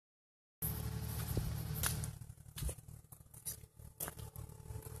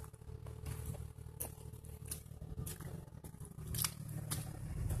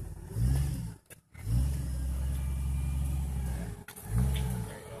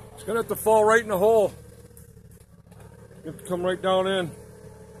It's gonna have to fall right in the hole. You have to come right down in.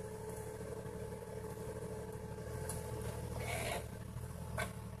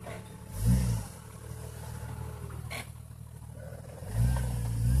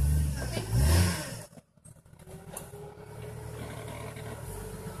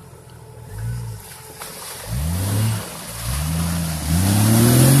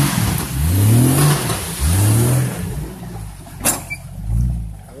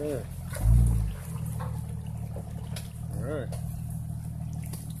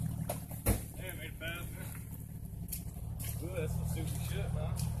 That's some super shit,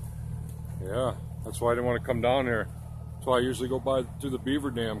 man. Yeah, that's why I didn't want to come down here. That's why I usually go by to the Beaver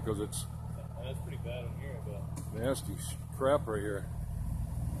Dam, because it's that's pretty bad in here, but nasty crap right here.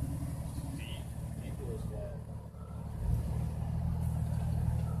 Deep flat.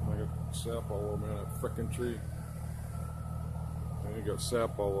 I got sap all over me on that frickin' tree. And you got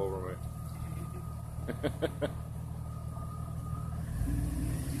sap all over me.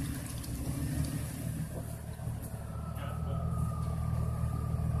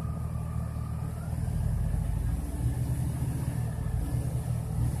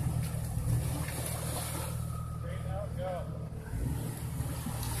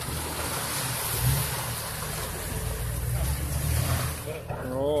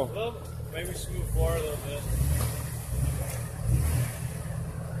 Oh. Maybe smooth floor a little bit.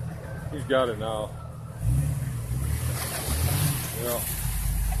 He's got it now. Yeah.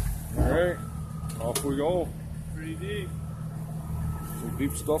 Alright. Off we go. Pretty deep. Some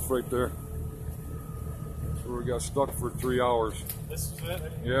deep stuff right there. That's where we got stuck for 3 hours. This is it?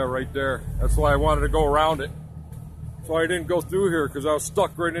 Yeah, right there. That's why I wanted to go around it. That's why I didn't go through here, because I was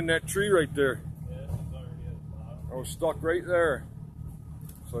stuck right in that tree right there. Yeah, it's already at the bottom. I was stuck right there.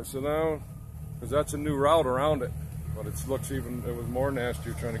 So I sit down, because that's a new route around it. But it looks even, it was more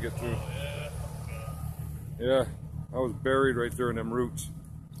nastier trying to get through. Oh, yeah. Yeah, I was buried right there in them roots.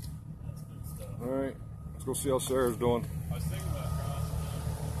 That's good stuff. Alright, let's go see how Sarah's doing. I was thinking about crossing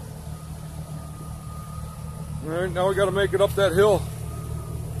that. Alright, now we got to make it up that hill.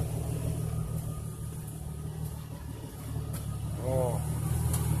 Oh.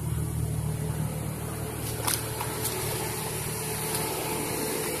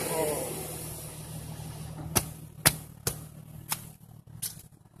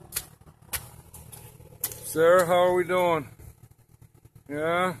 Sarah, how are we doing?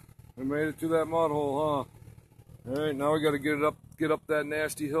 Yeah, we made it to that mud hole, huh? All right, now we got to get up that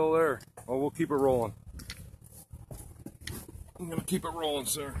nasty hill there. Oh, we'll keep it rolling. I'm gonna keep it rolling,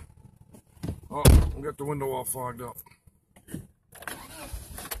 sir. Oh, we got the window all fogged up. Yeah,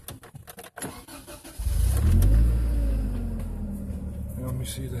 let me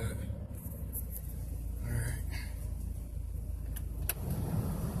see that. All right.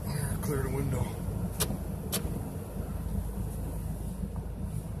 Here, clear the window.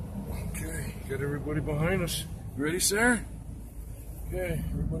 Okay, got everybody behind us. You ready, sir? Okay,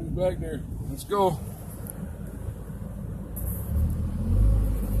 everybody's back there. Let's go.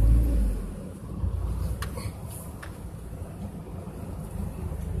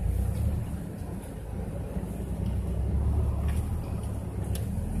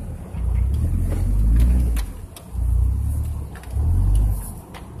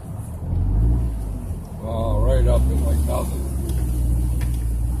 Oh, right up in like nothing.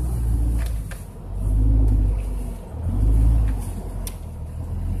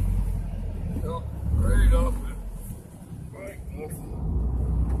 Right up. Right.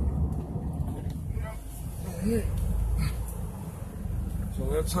 So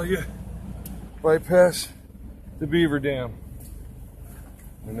that's how you bypass the Beaver Dam.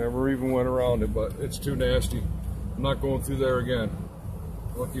 I never even went around it, but it's too nasty. I'm not going through there again.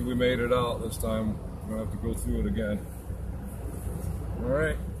 Lucky we made it out this time. I'm gonna have to go through it again. All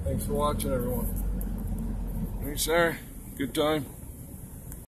right. Thanks for watching, everyone. Thanks, sir. Good time.